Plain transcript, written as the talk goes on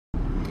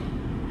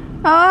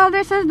Oh,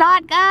 this is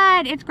not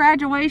good. It's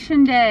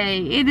graduation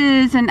day. It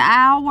is an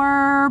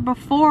hour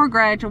before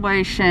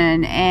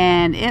graduation,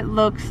 and it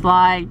looks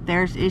like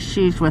there's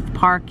issues with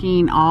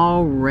parking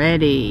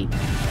already.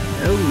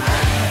 Oh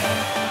my.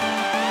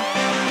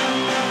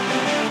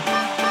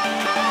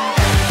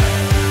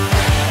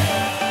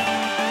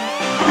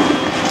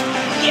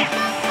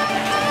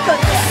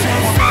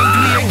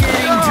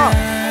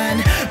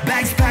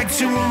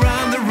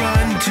 Around the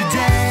run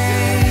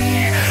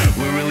today,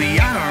 we're really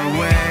on our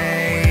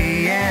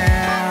way,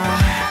 yeah.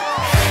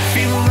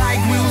 Feel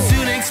like we'll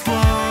soon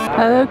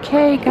explode.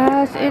 Okay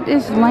guys, it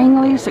is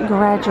Langley's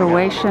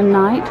graduation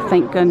night.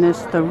 Thank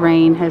goodness the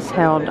rain has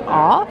held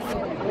off.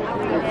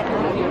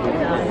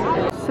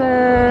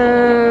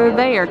 So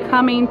they are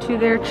coming to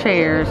their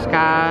chairs,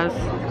 guys.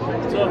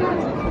 What's up?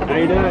 How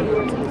you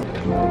doing?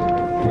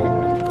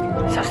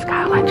 So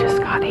Skyline just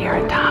got here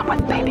in time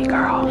with baby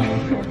girl.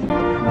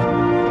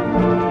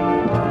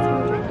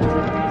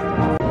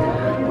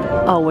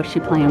 Oh, was she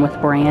playing with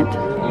Brant?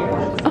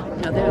 Oh,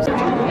 no,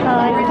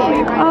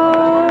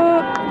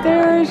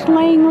 there's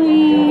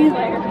Langley.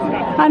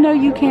 I know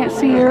you can't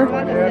see her.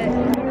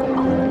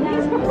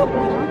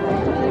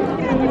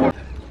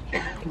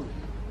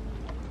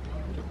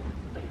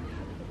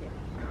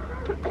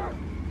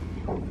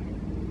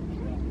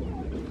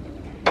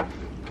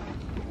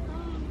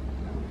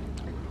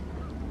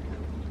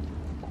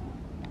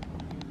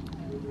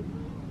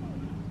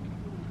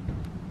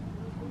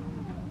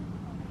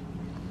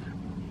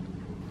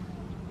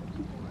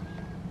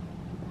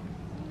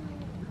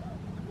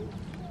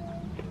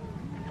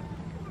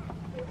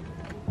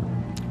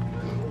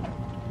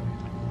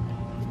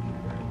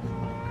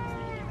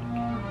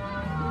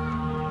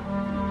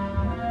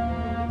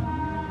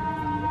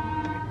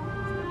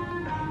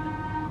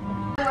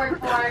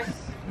 Workforce,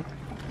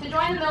 to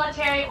join the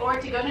military, or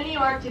to go to New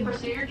York to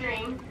pursue your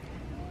dream.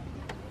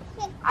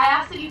 I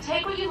ask that you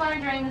take what you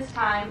learned during this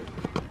time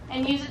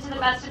and use it to the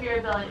best of your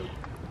ability.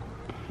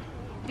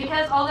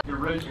 Because all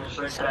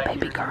the So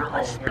baby girl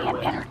is being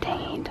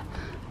entertained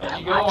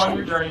by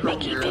watching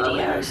Mickey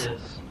videos.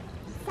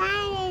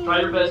 Try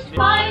your best to be.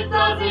 life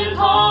doesn't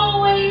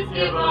always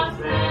give us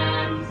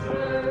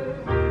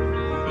answers.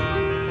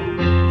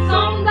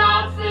 Some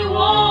dots they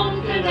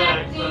won't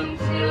connect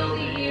until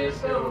the years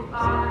go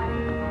by.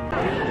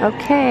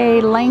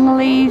 Okay,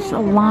 Langley's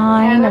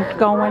line of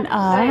going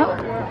up.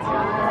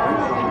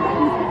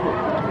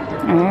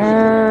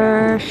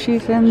 There,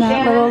 she's in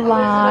that little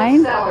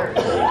line.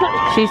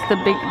 She's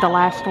the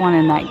last one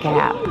in that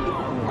gap.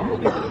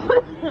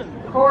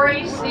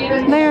 Corey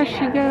Stevens. There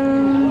she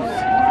goes.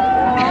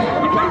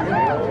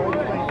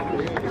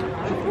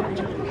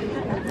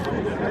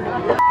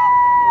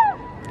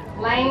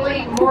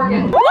 Langley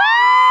Morgan.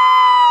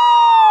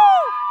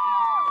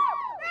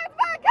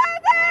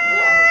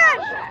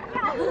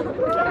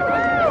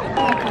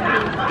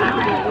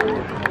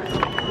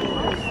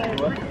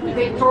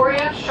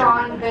 Victoria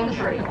Sean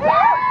Ventry.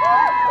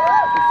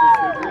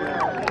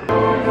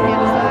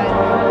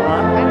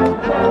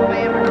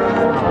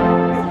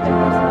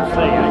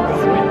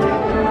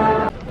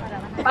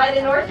 By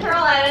the North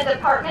Carolina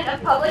Department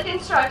of Public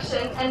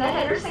Instruction and the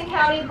Henderson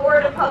County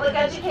Board of Public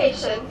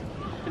Education,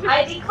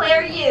 I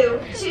declare you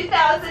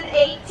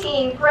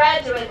 2018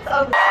 graduates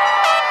of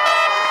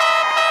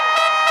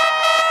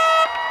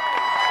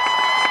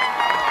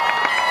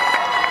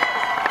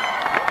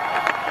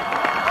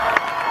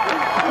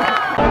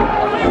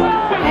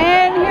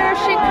And here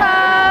she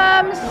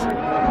comes.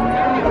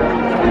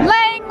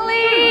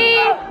 Langley!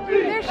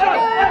 There she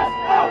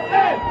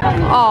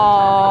goes.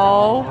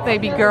 Oh,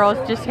 baby girl's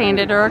just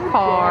handed her a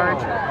card.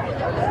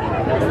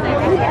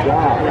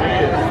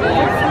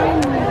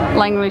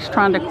 Langley's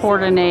trying to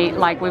coordinate,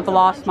 like, we've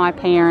lost my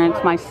parents,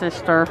 my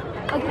sister.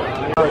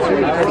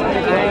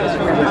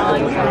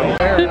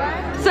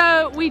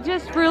 So we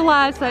just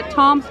realized that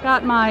Tom's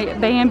got my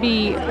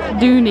Bambi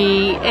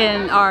Dooney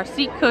in our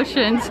seat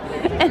cushions,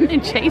 and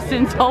then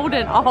Jason's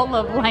holding all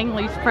of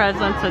Langley's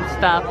presents and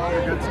stuff.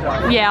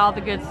 Yeah, all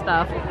the good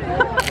stuff.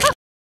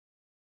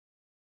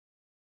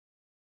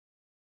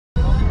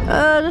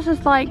 This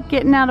is like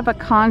getting out of a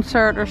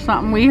concert or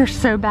something. We are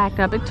so backed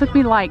up. It took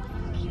me like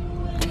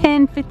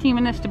 10-15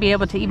 minutes to be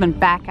able to even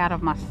back out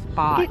of my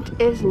spot. It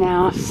is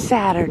now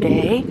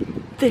Saturday.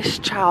 This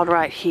child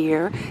right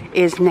here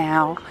is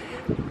now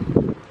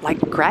like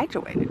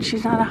graduated.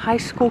 She's not a high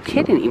school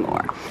kid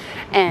anymore.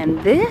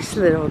 And this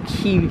little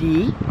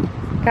cutie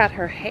got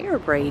her hair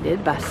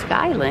braided by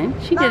Skylin.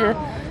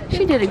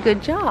 She did a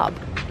good job.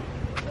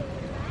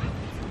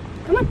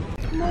 Come on.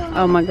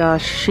 Oh my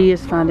gosh, she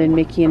is finding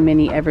Mickey and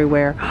Minnie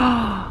everywhere.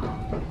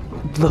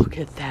 Look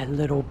at that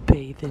little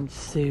bathing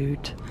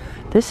suit.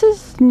 This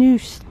is new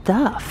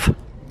stuff.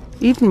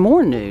 Even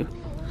more new.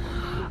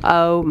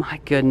 Oh my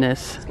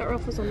goodness. It's got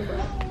ruffles on the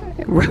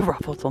butt.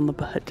 Ruffles on the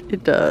butt.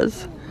 It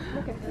does.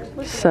 Okay.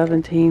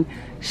 17.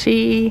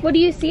 She... What do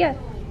you see?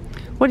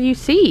 What do you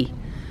see?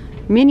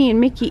 Minnie and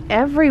Mickey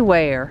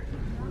everywhere.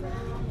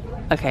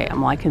 Okay,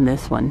 I'm liking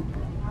this one.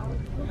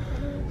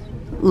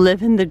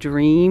 Living the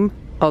dream.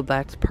 Oh,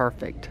 that's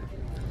perfect.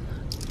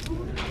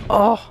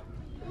 Oh,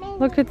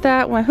 look at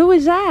that one. Who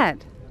is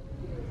that?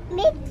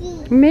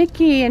 Mickey.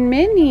 Mickey and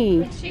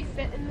Minnie. Did she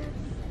fit in this?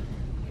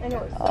 I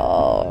know it's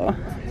Oh,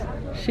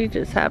 she's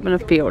just having a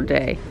field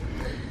day.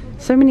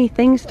 So many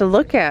things to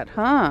look at,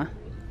 huh?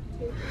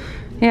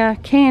 Yeah,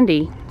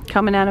 candy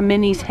coming out of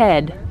Minnie's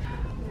head.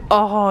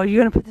 Oh, you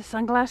gonna put the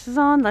sunglasses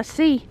on? Let's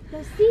see.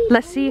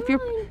 Let's see if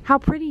you're how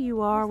pretty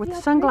you are with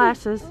the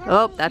sunglasses.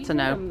 Oh, that's a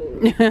no.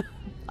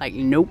 Like,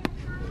 nope.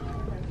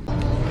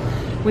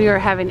 We are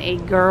having a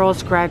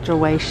girls'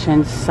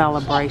 graduation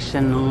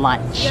celebration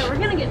lunch. Yeah, we're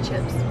gonna get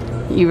chips.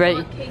 You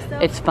ready?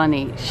 It's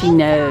funny. She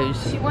knows.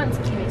 She wants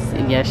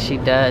queso. Yes, she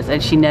does.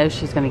 And she knows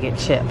she's going to get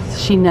chips.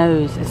 She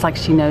knows. It's like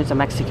she knows a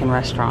Mexican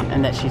restaurant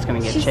and that she's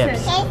going to get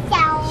chips.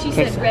 She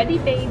said, ready,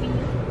 baby.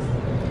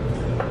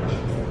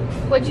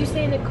 What'd you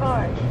say in the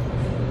car?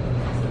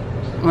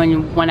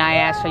 When I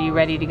asked, are you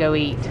ready to go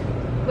eat?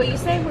 What you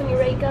say when you're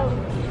ready to go?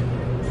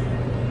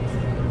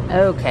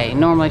 Okay,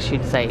 normally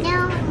she'd say,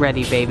 No.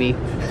 ready, baby.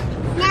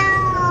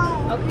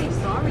 No. Okay,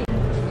 sorry.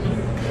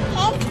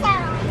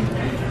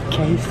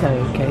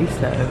 Queso,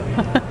 queso.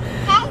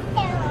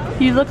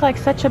 You look like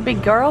such a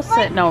big girl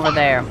sitting over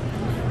there.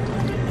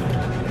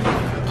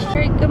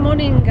 Good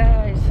morning,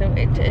 guys. So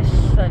it is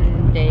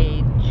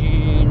Sunday,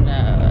 June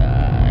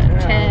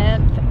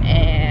 10th,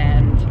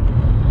 and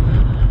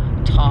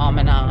Tom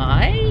and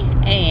I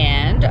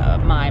and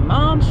my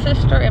mom,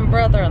 sister, and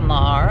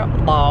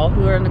brother-in-law,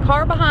 who are in the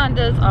car behind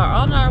us, are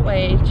on our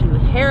way to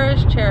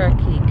Harrah's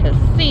Cherokee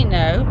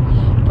Casino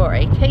for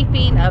a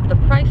taping of The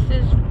Price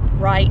is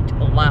Right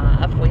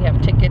live. We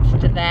have tickets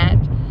to that,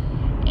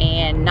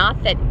 and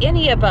not that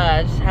any of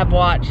us have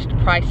watched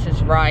Price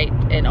is Right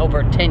in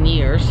over 10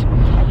 years.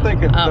 I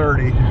think it's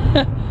 30.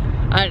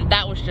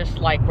 That was just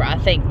like, I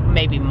think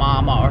maybe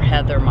Mama or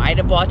Heather might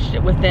have watched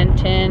it within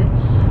 10,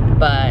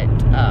 but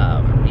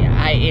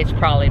yeah, it's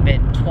probably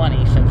been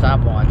 20 since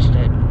I've watched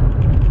it,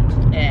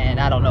 and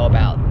I don't know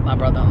about my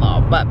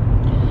brother-in-law. But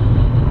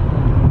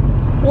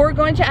we're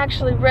going to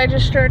actually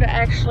register to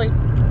actually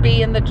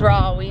be in the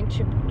drawing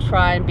to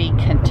try and be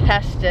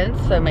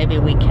contestants, so maybe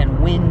we can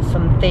win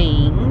some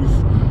things.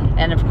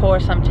 And of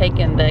course, I'm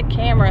taking the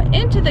camera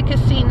into the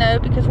casino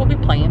because we'll be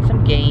playing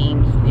some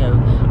games. You know,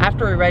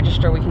 after we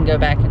register, we can go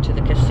back into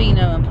the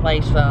casino and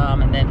play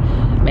some, and then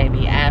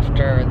maybe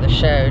after the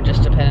show,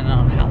 just depending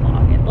on how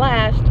long it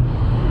lasts.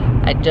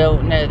 I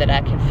don't know that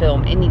I can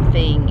film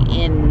anything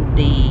in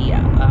the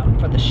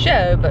for the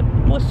show, but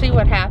we'll see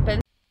what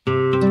happens.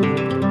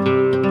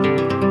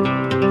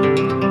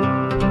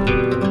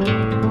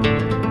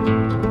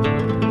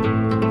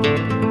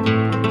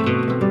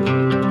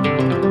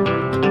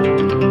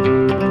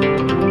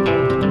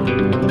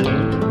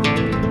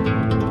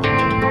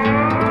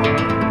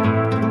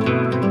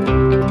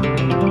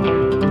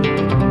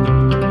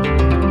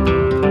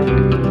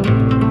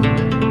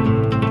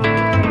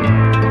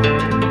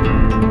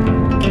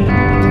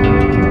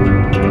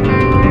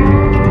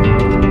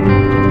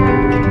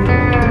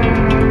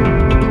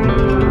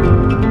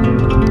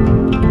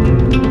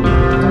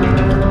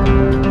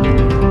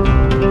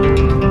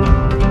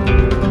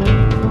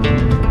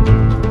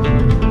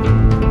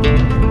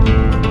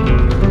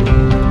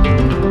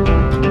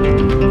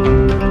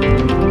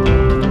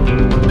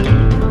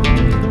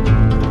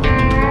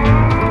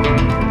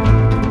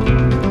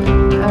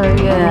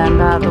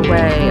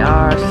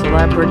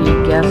 Celebrity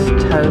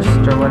guest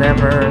host or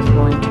whatever is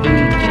going to be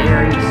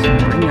Jerry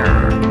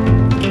Springer.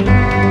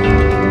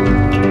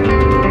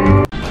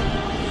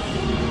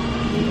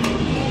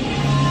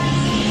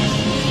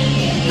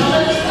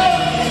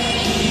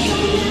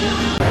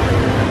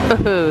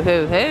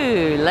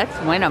 Hoo-hoo-hoo, let's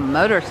win a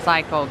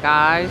motorcycle,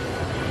 guys.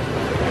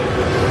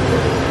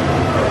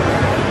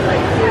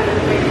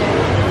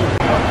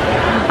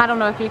 I don't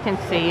know if you can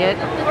see it,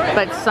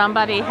 but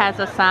somebody has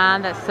a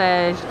sign that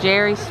says,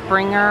 Jerry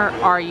Springer,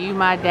 are you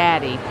my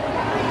daddy?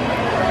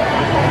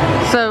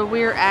 So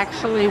we're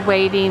actually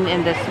waiting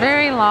in this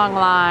very long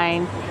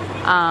line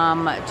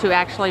to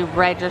actually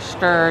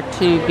register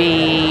to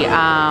be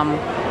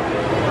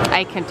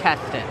a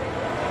contestant.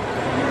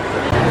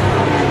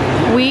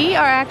 We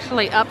are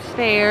actually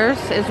upstairs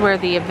is where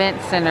the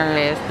event center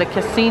is. The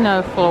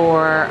casino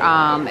floor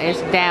is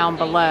down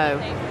below.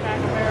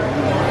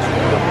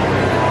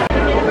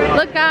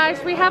 Look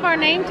guys, we have our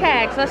name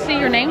tags. Let's see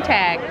your name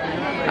tag.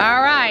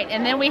 All right,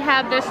 and then we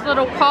have this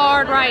little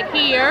card right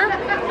here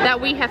that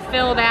we have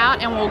filled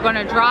out, and we're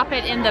gonna drop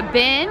it in the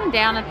bin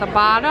down at the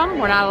bottom.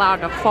 We're not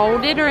allowed to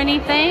fold it or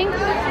anything,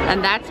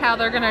 and that's how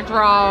they're gonna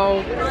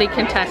draw the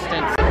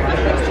contestants.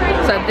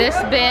 So this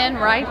bin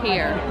right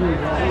here.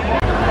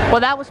 Well,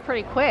 that was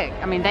pretty quick.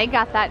 I mean, they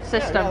got that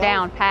system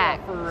down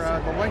packed. For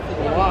the length of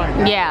the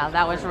line. Yeah,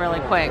 that was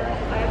really quick.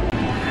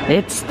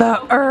 It's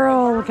the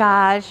Earl,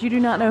 guys. You do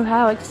not know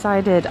how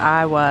excited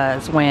I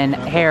was when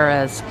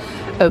Harrah's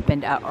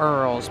opened at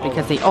Earl's,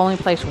 because the only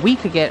place we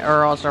could get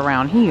Earl's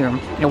around here,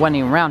 it wasn't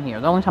even around here.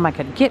 The only time I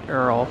could get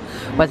Earl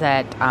was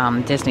at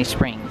Disney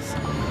Springs.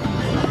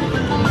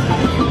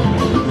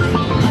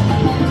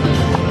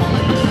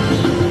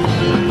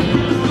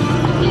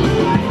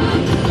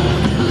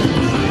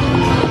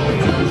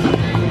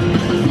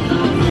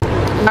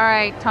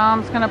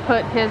 Tom's gonna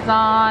put his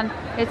on.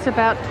 It's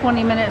about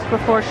 20 minutes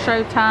before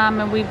showtime,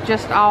 and we've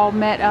just all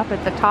met up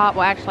at the top.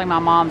 Well, actually, my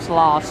mom's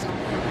lost.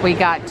 We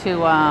got to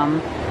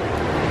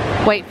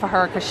wait for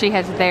her because she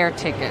has their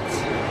tickets.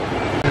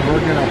 And we're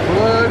gonna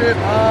put it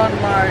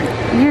on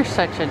my... You're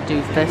such a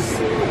doofus.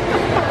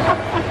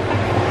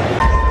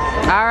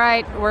 All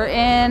right, we're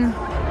in,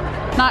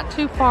 not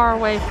too far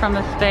away from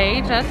the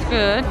stage. That's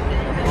good.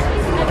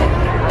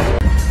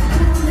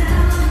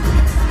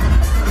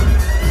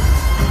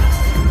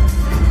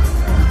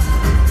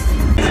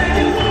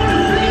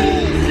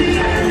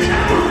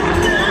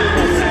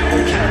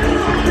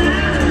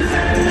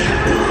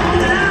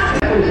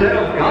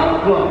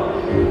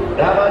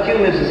 How about you,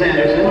 Mrs.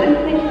 Anderson?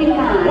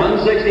 165.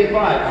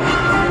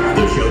 165.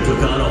 The show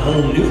took on a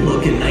whole new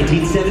look in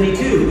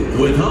 1972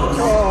 with host.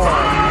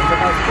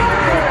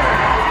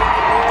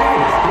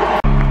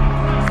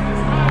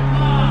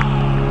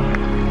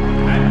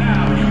 And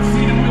now you've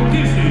seen him with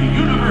Disney,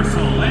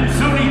 Universal, and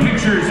Sony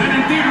Pictures, and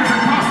in theaters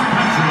across the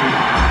country.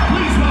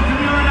 Please welcome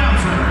your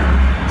announcer,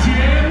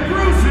 Jim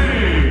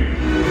Brucey.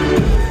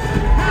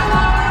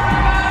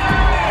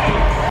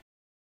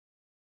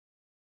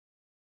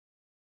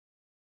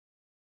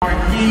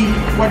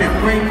 What a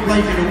great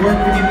pleasure to work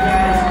with you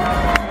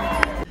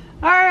guys.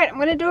 All right, I'm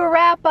gonna do a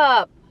wrap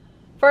up.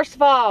 First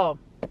of all,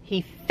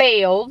 he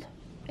failed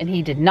and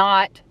he did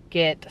not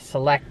get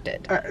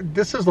selected.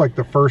 This is like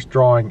the first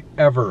drawing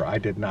ever I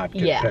did not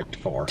get picked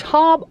for.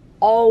 Tom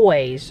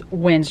always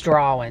wins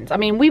drawings. I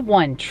mean, we've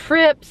won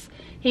trips.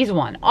 He's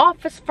won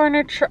office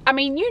furniture. I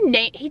mean,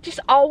 he just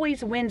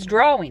always wins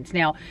drawings.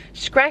 Now,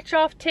 scratch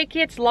off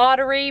tickets,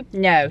 lottery,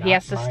 no, he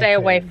has to stay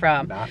away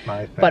from. Not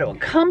my thing. But when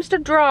it comes to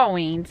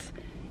drawings,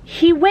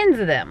 he wins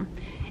them.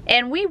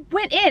 And we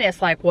went in,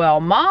 it's like,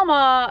 well,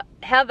 Mama,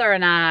 Heather,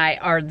 and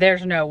I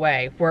there's no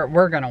way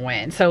we're gonna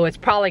win. So it's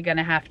probably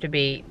gonna have to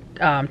be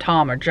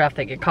Tom or Jeff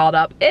that get called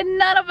up. And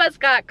none of us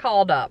got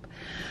called up.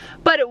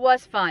 But it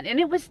was fun, and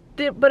it was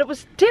different. It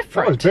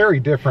was very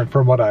different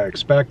from what I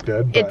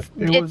expected. But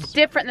it's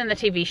different than the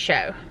TV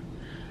show,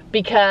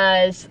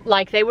 because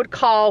like they would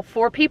call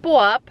 4 people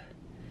up,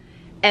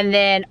 and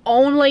then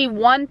only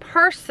one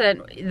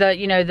person,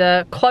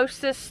 the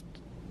closest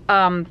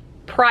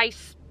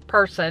price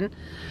person,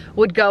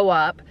 would go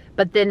up.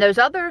 But then those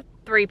other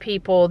 3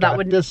 people that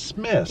would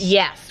dismiss.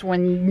 Yes,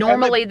 when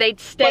normally they'd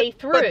stay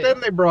through. But then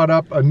they brought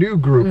up a new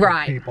group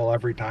of people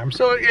every time,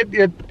 so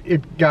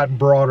it got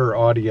broader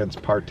audience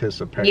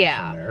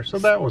participation there. So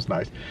that was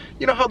nice.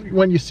 You know how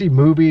when you see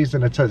movies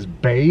and it says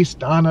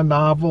based on a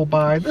novel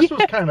by, this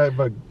was kind of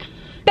a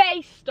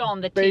based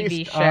on the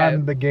TV show,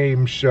 on the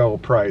game show.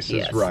 Price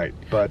is Right,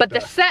 but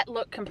the set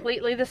looked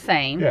completely the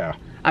same. Yeah,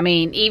 I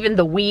mean, even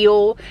the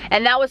wheel,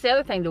 and that was the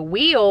other thing. The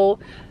wheel,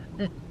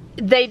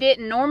 they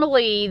didn't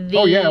normally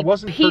it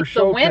wasn't for showcase.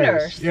 The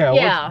winners.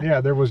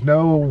 There was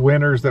no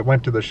winners that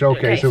went to the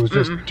showcase. It was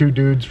just 2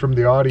 dudes from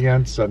the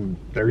audience, and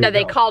there you go. No,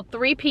 they called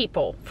 3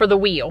 people for the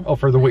wheel. Oh,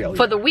 for the wheel.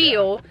 For the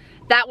wheel,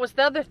 that was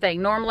the other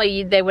thing.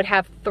 Normally they would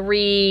have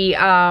 3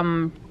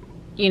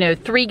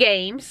 3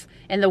 games,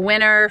 and the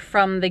winner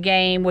from the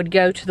game would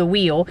go to the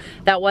wheel.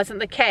 That wasn't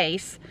the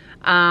case.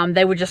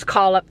 They would just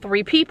call up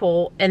 3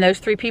 people, and those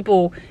 3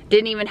 people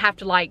didn't even have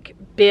to like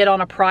bid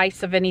on a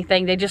price of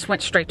anything. They just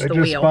went straight to the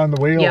wheel. They just spun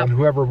the wheel, and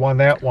whoever won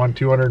that won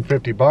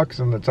 $250,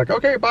 and it's like,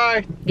 okay,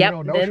 bye.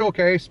 Yep. No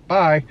showcase,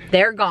 bye.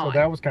 They're gone. So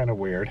that was kind of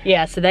weird.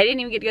 Yeah, so they didn't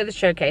even get to go to the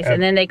showcase,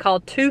 and then they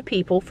called 2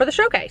 people for the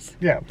showcase.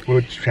 Yeah,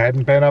 which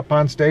hadn't been up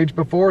on stage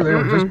before. They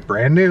were just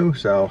brand new,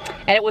 so.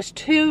 And it was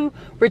 2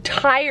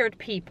 retired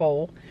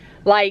people,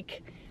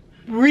 like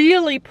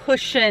really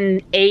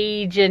pushing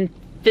age and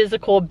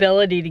physical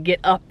ability to get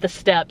up the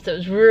steps. It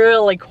was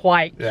really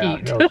quite cute. Yeah,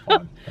 that was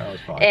fun. That was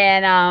fun.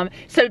 And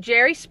so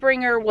Jerry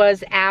Springer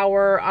was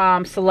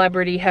our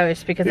celebrity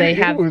host, because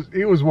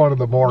he was one of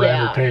the more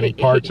entertaining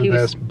parts of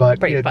this,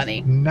 but it's funny.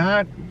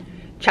 Not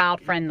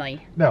child friendly.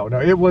 No,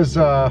 it was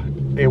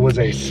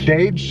a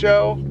stage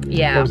show.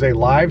 Yeah. It was a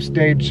live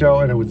stage show,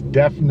 and it was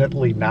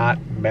definitely not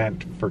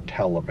meant for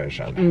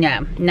television.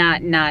 No,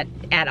 not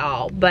at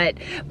all. But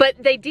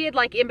they did,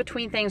 like, in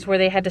between things where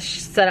they had to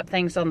set up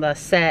things on the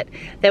set,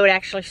 they would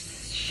actually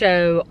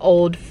show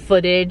old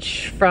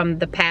footage from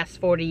the past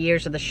 40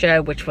 years of the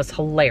show, which was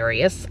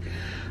hilarious.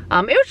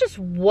 It was just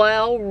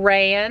well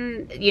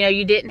ran. You know,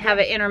 you didn't have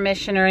an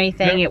intermission or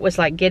anything. It was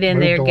like, get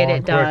in there, get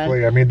it done.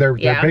 Quickly. I mean, their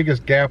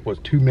biggest gap was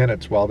 2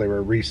 minutes while they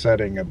were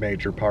resetting a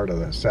major part of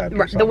the set.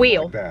 Or the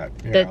wheel. Like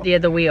that,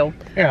 the wheel.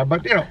 Yeah,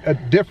 but you know,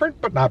 different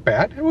but not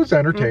bad. It was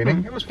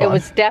entertaining. It was fun. It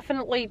was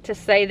definitely to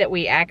say that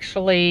we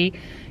actually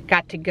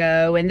got to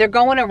go, and they're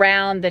going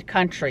around the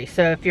country.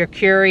 So if you're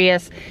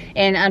curious,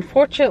 and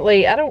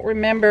unfortunately, I don't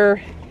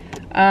remember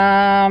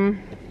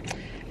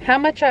how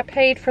much I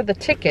paid for the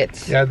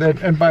tickets. Yeah,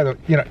 and by the way,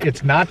 you know,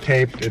 it's not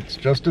taped. It's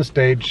just a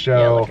stage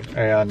show,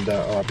 and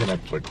I'm gonna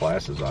put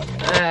glasses on.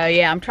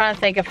 Yeah, I'm trying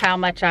to think of how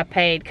much I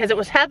paid, because it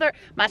was Heather.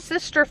 My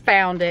sister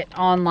found it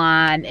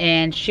online,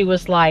 and she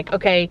was like,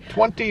 okay,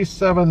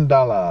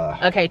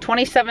 $27. Okay,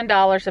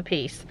 $27 a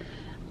piece,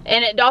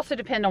 and it also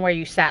depends on where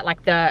you sat.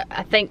 Like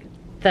I think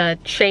the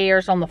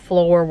chairs on the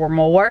floor were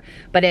more,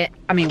 but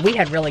I mean, we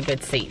had really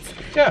good seats.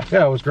 Yeah,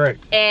 it was great.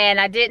 And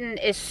I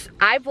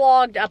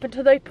vlogged up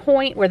until the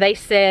point where they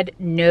said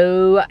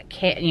no,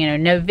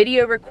 no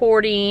video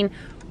recording,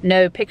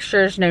 no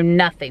pictures, no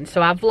nothing.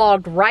 So I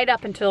vlogged right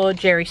up until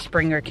Jerry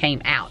Springer came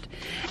out.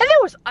 And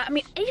there was, I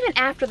mean, even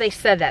after they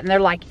said that, and they're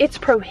like, it's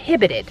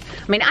prohibited.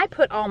 I mean, I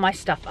put all my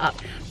stuff up.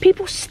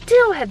 People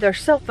still had their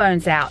cell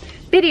phones out,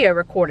 video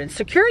recording.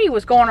 Security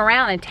was going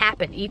around and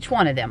tapping each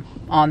one of them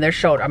on their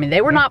shoulder. I mean,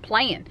 they were not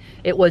playing.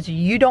 It was,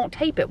 you don't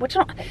tape it. Which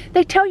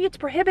they tell you it's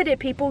prohibited,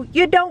 people.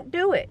 You don't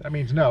do it. That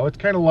means no. It's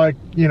kind of like,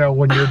 you know,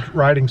 when you're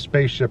riding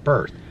Spaceship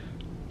Earth.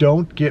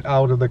 Don't get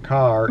out of the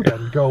car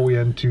and go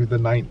into the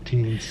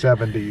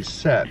 1970s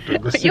set or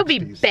the 60s. You'll be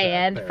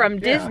banned from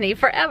Disney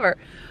forever.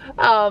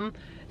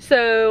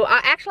 So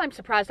I'm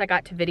surprised I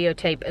got to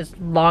videotape as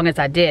long as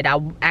I did. I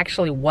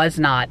actually was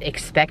not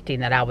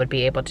expecting that I would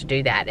be able to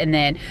do that. And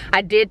then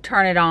I did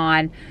turn it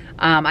on.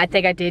 I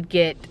think I did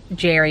get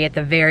Jerry at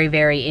the very,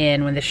 very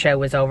end when the show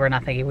was over, and I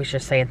think he was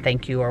just saying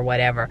thank you or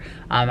whatever.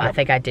 I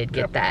think I did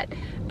get that.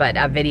 But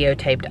I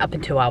videotaped up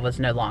until I was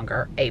no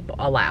longer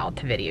allowed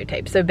to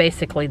videotape. So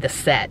basically the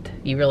set,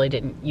 you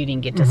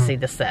didn't get to see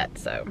the set.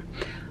 So,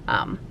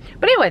 but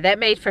anyway, that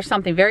made for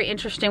something very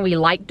interesting. We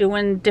like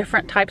doing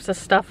different types of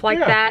stuff like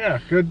that. Yeah,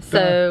 good.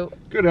 So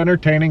good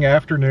entertaining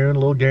afternoon, a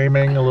little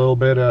gaming, a little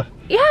bit of.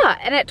 Yeah,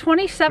 and at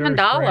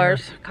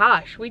 $27,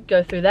 gosh, we'd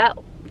go through that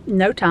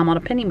no time on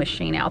a penny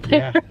machine out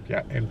there.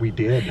 Yeah, and we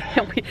did.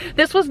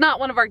 This was not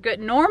one of our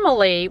good,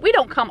 normally, we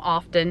don't come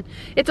often.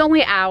 It's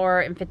only an hour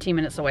and 15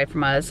 minutes away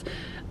from us.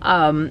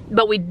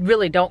 But we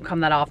really don't come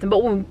that often. But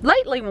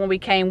lately when we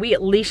came, we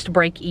at least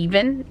break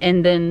even.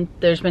 And then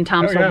there's been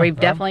times where we've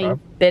definitely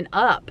been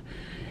up.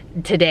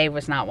 Today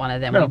was not one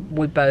of them. No.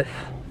 We both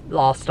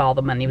lost all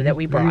the money that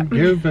we brought.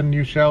 Give and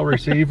you shall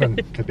receive, and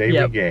today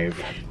we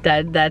gave.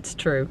 That's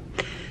true.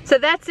 So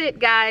that's it,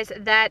 guys.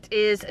 That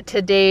is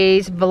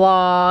today's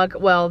vlog.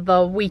 Well,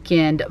 the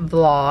weekend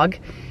vlog.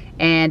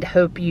 And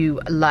hope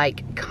you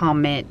like,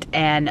 comment,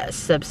 and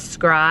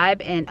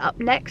subscribe. And up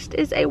next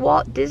is a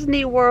Walt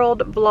Disney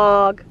World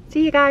vlog.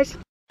 See you guys. So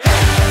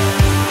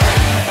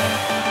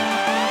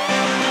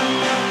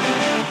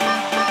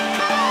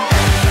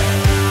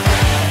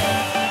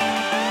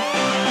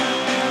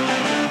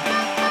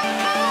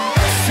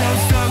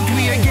stoked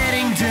we are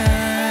getting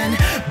done.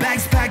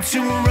 Bags packed,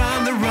 so we're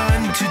on the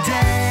run today.